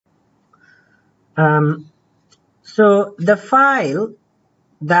So the file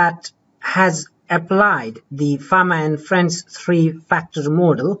that has applied the Fama and French three-factor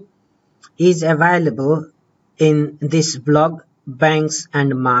model is available in this blog, Banks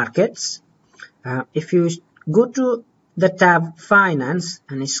and Markets. If you go to the tab Finance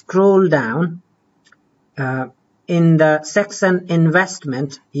and scroll down, in the section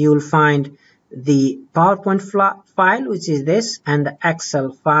Investment, you'll find the PowerPoint file, which is this, and the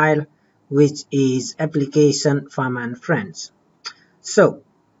Excel file, which is Application Fama and French. So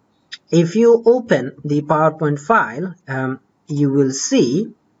if you open the PowerPoint file, you will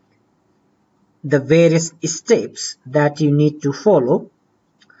see the various steps that you need to follow,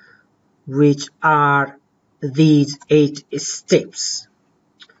 which are these 8 steps.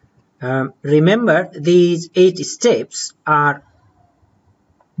 Remember, these 8 steps are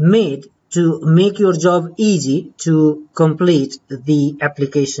made to make your job easy to complete the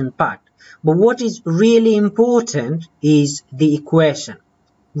application part. But what is really important is the equation.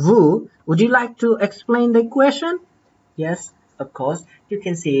 Vu, would you like to explain the equation? Yes, of course. You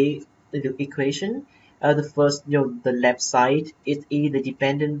can see the equation. The first, the left side is the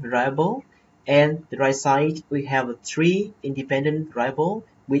dependent variable, and the right side we have 3 independent variable,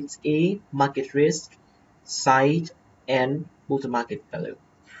 which is market risk, size, and multi-market value.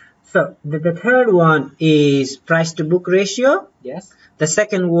 So the third one is price to book ratio. Yes. The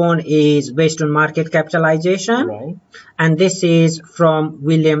second one is based on market capitalization. Right. And this is from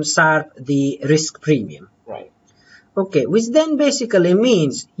William Sharpe, the risk premium. Right. Okay, which then basically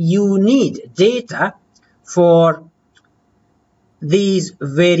means you need data for these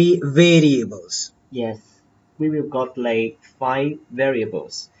variables. Yes, we will got like 5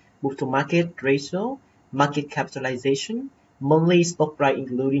 variables: move to market ratio, market capitalization, monthly stock price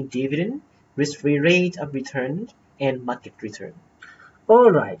including dividend, risk-free rate of return, and market return.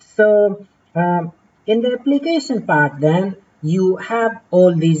 Alright, so in the application part then, you have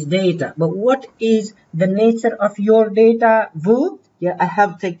all these data, but what is the nature of your data, Vu? Yeah, I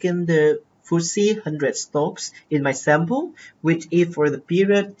have taken the FTSE 100 stocks in my sample, which is for the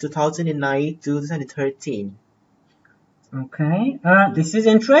period 2009 to 2013. Okay, this is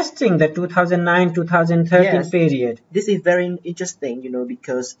interesting, the 2009-2013 period. This is very interesting,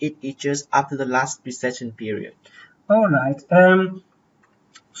 because it is just after the last recession period. Alright,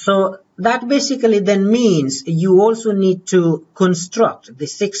 so that basically then means you also need to construct the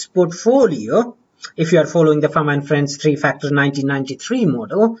 6 portfolio if you are following the Fama and French three-factor 1993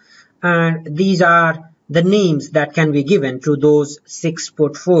 model, and these are the names that can be given to those 6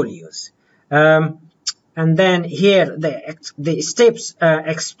 portfolios. And then here the steps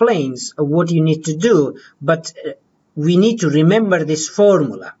explains what you need to do, but we need to remember this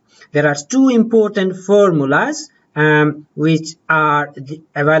formula. There are 2 important formulas which are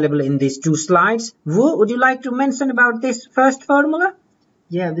available in these 2 slides. Vu, would you like to mention about this first formula?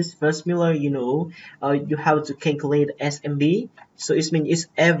 Yeah, this first formula, you have to calculate SMB. So it means it's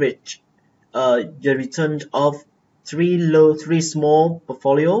average the return of 3 small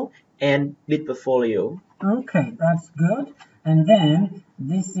portfolio and big portfolio. Okay, that's good. And then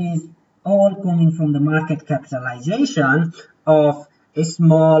this is all coming from the market capitalization of a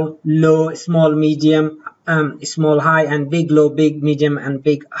small, low, small, medium, small, high, and big, low, big, medium, and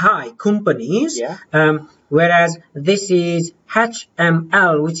big, high companies. Yeah. Whereas this is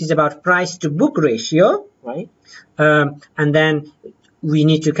HML, which is about price to book ratio. Right. And then we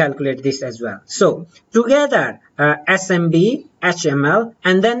need to calculate this as well. So together, SMB, HML,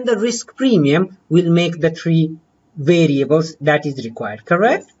 and then the risk premium will make the 3 variables that is required,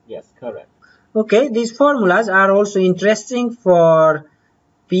 correct? Yes, correct. Okay, these formulas are also interesting for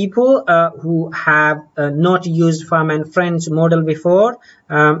people who have not used Fama and French model before,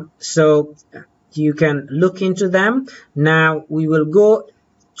 so you can look into them. Now we will go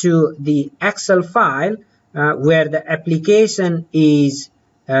to the Excel file where the application is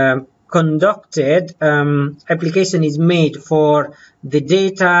conducted. Application is made for the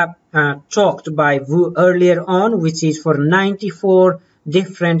data talked by Vu earlier on, which is for 94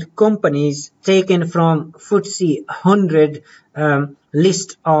 different companies taken from FTSE 100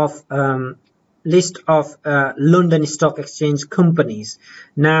 list of London Stock Exchange companies.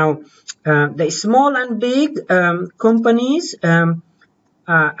 Now, the small and big companies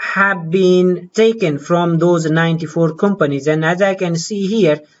have been taken from those 94 companies, and as I can see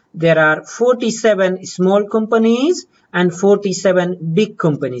here, there are 47 small companies and 47 big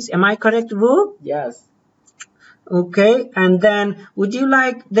companies. Am I correct, Vu? Yes. Okay, and then would you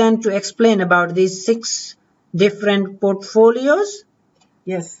like then to explain about these 6 different portfolios?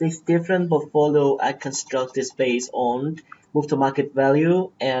 Yes, 6 different portfolio are constructed based on move to market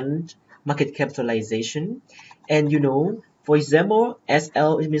value and market capitalization. And for example,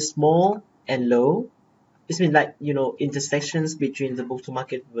 SL, it means small and low. It means like intersections between the book to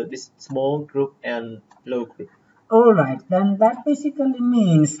market with this small group and low group. All right, then that basically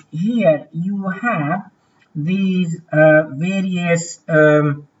means here you have these various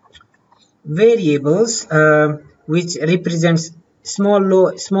variables which represents small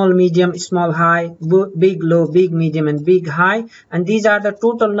low, small medium, small high, big low, big medium, and big high, and these are the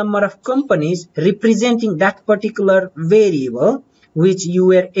total number of companies representing that particular variable, which you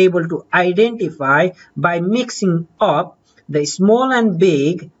were able to identify by mixing up the small and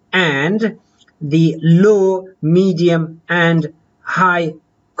big and the low, medium, and high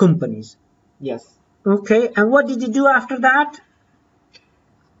companies. Yes. Okay, and what did you do after that?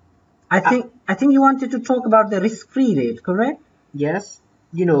 I think you wanted to talk about the risk-free rate, correct? Yes.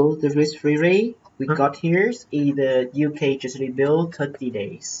 The risk-free rate we got here is either UK Treasury bill 30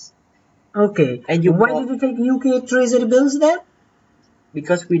 days. Okay. And why did you take UK Treasury bills there?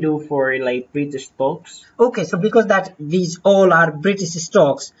 Because we do for like British stocks. Okay, so because that these all are British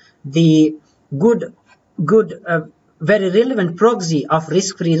stocks, the good, very relevant proxy of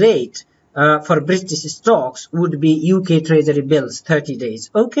risk-free rate for British stocks would be UK Treasury bills, 30 days.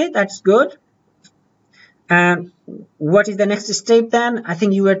 Okay, that's good. And what is the next step then? I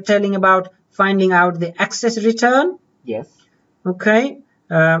think you were telling about finding out the excess return. Yes. Okay.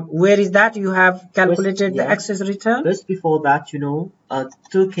 Where is that? You have calculated the excess return? Just before that, to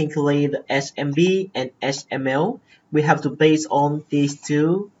calculate the SMB and SML, we have to base on these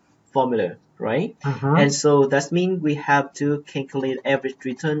two formula, right? And so that means we have to calculate average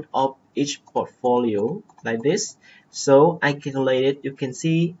return of each portfolio like this. So I calculated, you can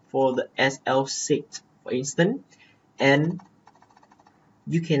see for the SL6, for instance, and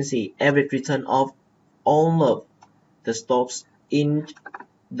you can see average return of all of the stocks in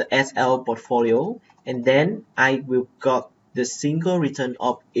the SL portfolio, and then I will got the single return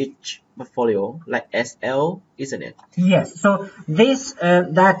of each portfolio like SL, isn't it? Yes. So this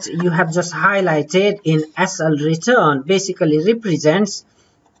that you have just highlighted in SL return basically represents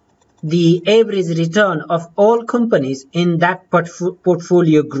the average return of all companies in that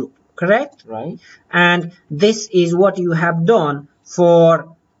portfolio group, correct? Right. And this is what you have done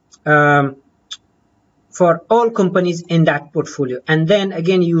for all companies in that portfolio, and then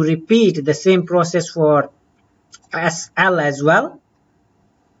again you repeat the same process for SL as well.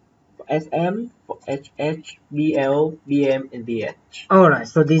 For SM, for HH, BL, BM, and BH. Alright,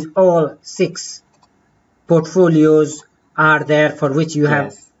 so these all 6 portfolios are there for which you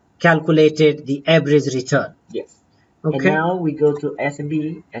have calculated the average return. Yes. Okay. And now we go to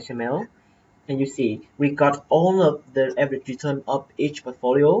SMB, SML, and you see we got all of the average return of each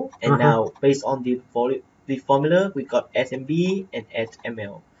portfolio, and now based on the formula we got SMB and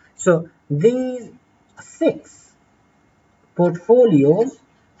SML. So these 6 portfolios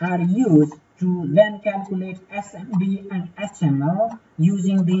are used to then calculate SMB and SML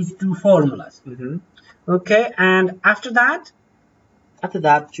using these 2 formulas. Okay, and after that? After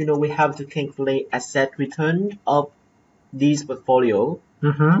that, we have to calculate asset return of these portfolio.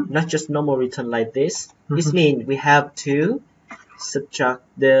 Not just normal return like this. This means we have to subtract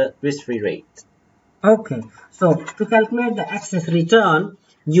the risk-free rate. Okay, so to calculate the excess return,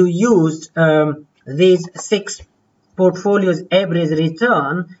 you used these 6 portfolios average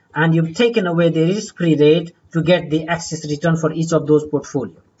return, and you've taken away the risk-free rate to get the excess return for each of those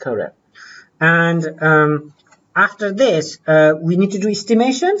portfolios. Correct. And after this, we need to do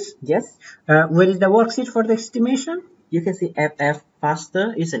estimations. Yes. Where is the worksheet for the estimation? You can see FF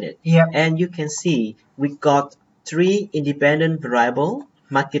faster, isn't it? Yeah. And you can see we got 3 independent variable: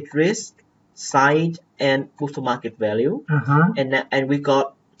 market risk, size, and book to market value. And we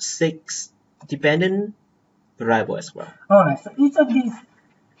got 6 dependent variable as well. Alright, so each of these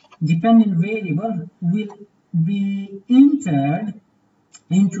dependent variables will be entered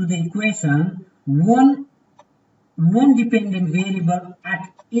into the equation. One dependent variable at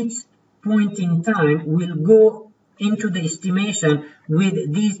each point in time will go into the estimation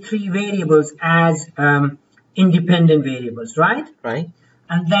with these 3 variables as independent variables, right? Right.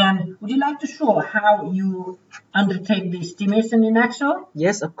 And then, would you like to show how you undertake the estimation in Excel?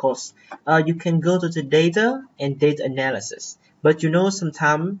 Yes, of course. You can go to the data and data analysis, but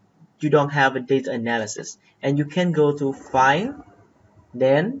sometimes you don't have a data analysis, and you can go to File,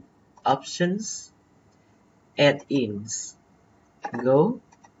 then Options, Add-ins, go,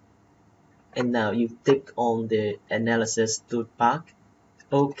 and now you click on the analysis toolbar.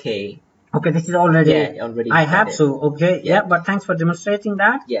 Okay. Okay, this is already. Yeah, already. I have so. Okay. Yeah, but thanks for demonstrating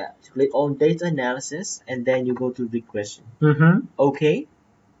that. Yeah. Click on data analysis, and then you go to regression. Okay.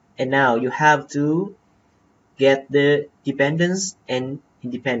 and now you have to get the dependence and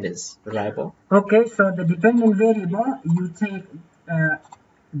independence variable. Okay, so the dependent variable, you take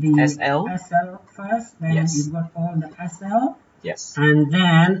the SL first, then yes. you got all the SL, yes, and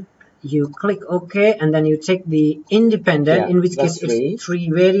then you click OK, and then you take the independent, in which case it's 3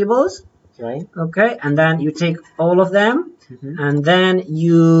 variables, right? Okay, and then you take all of them, and then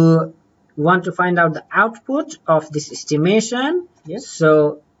you want to find out the output of this estimation. Yes.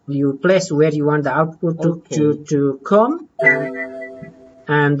 So you place where you want the output to come,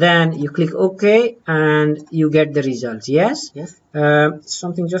 and then you click OK, and you get the results. Yes. Yes.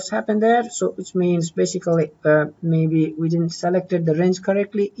 Something just happened there, so which means basically maybe we didn't selected the range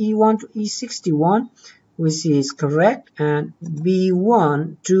correctly. E1 to E61, which is correct, and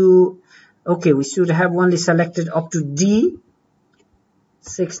B1 to okay, we should have only selected up to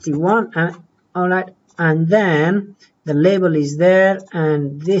D61, and all right, and then the label is there,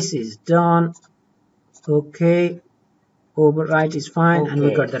 and this is done. Okay, overwrite is fine, and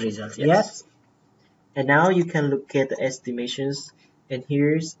we got the result. Yes. And now you can look at the estimations, and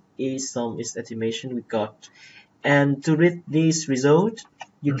here's some estimation we got. And to read this result,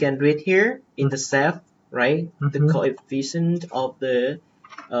 you can read here in the SEF, right? The coefficient of the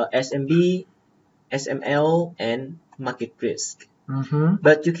SMB, SML, and market risk.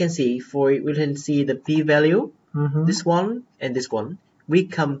 But you can see we can see the p-value, this one and this one. We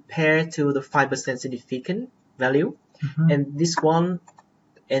compare to the 5% significant value, and this one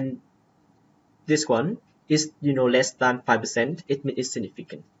and this one is less than 5%. It means it's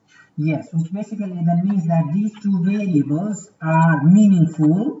significant. Yes, which basically that means that these two variables are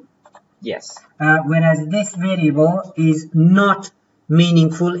meaningful. Yes. Whereas this variable is not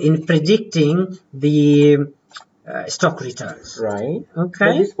meaningful in predicting the stock returns. Right. Okay.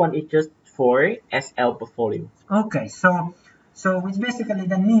 But this one is just for SL portfolio. Okay, so which basically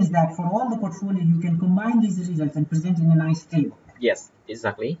that means that for all the portfolio you can combine these results and present in a nice table. Yes,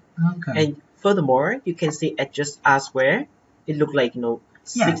 exactly. Okay. And furthermore, you can see adjust R square. It looks like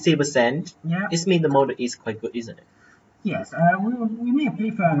 60%. Yeah. It means the model is quite good, isn't it? Yes, we may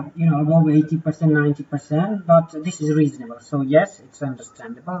prefer above 80%, 90%, but this is reasonable. So yes, it's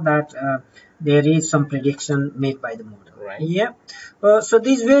understandable that there is some prediction made by the model. Right. Yeah. So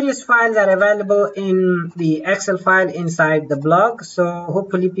these various files are available in the Excel file inside the blog. So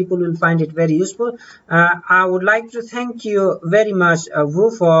hopefully people will find it very useful. I would like to thank you very much,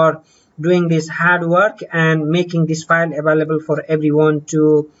 Wu, for doing this hard work and making this file available for everyone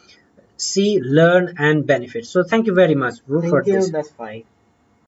to see, learn, and benefit. So thank you very much, Wu, for this. That's fine.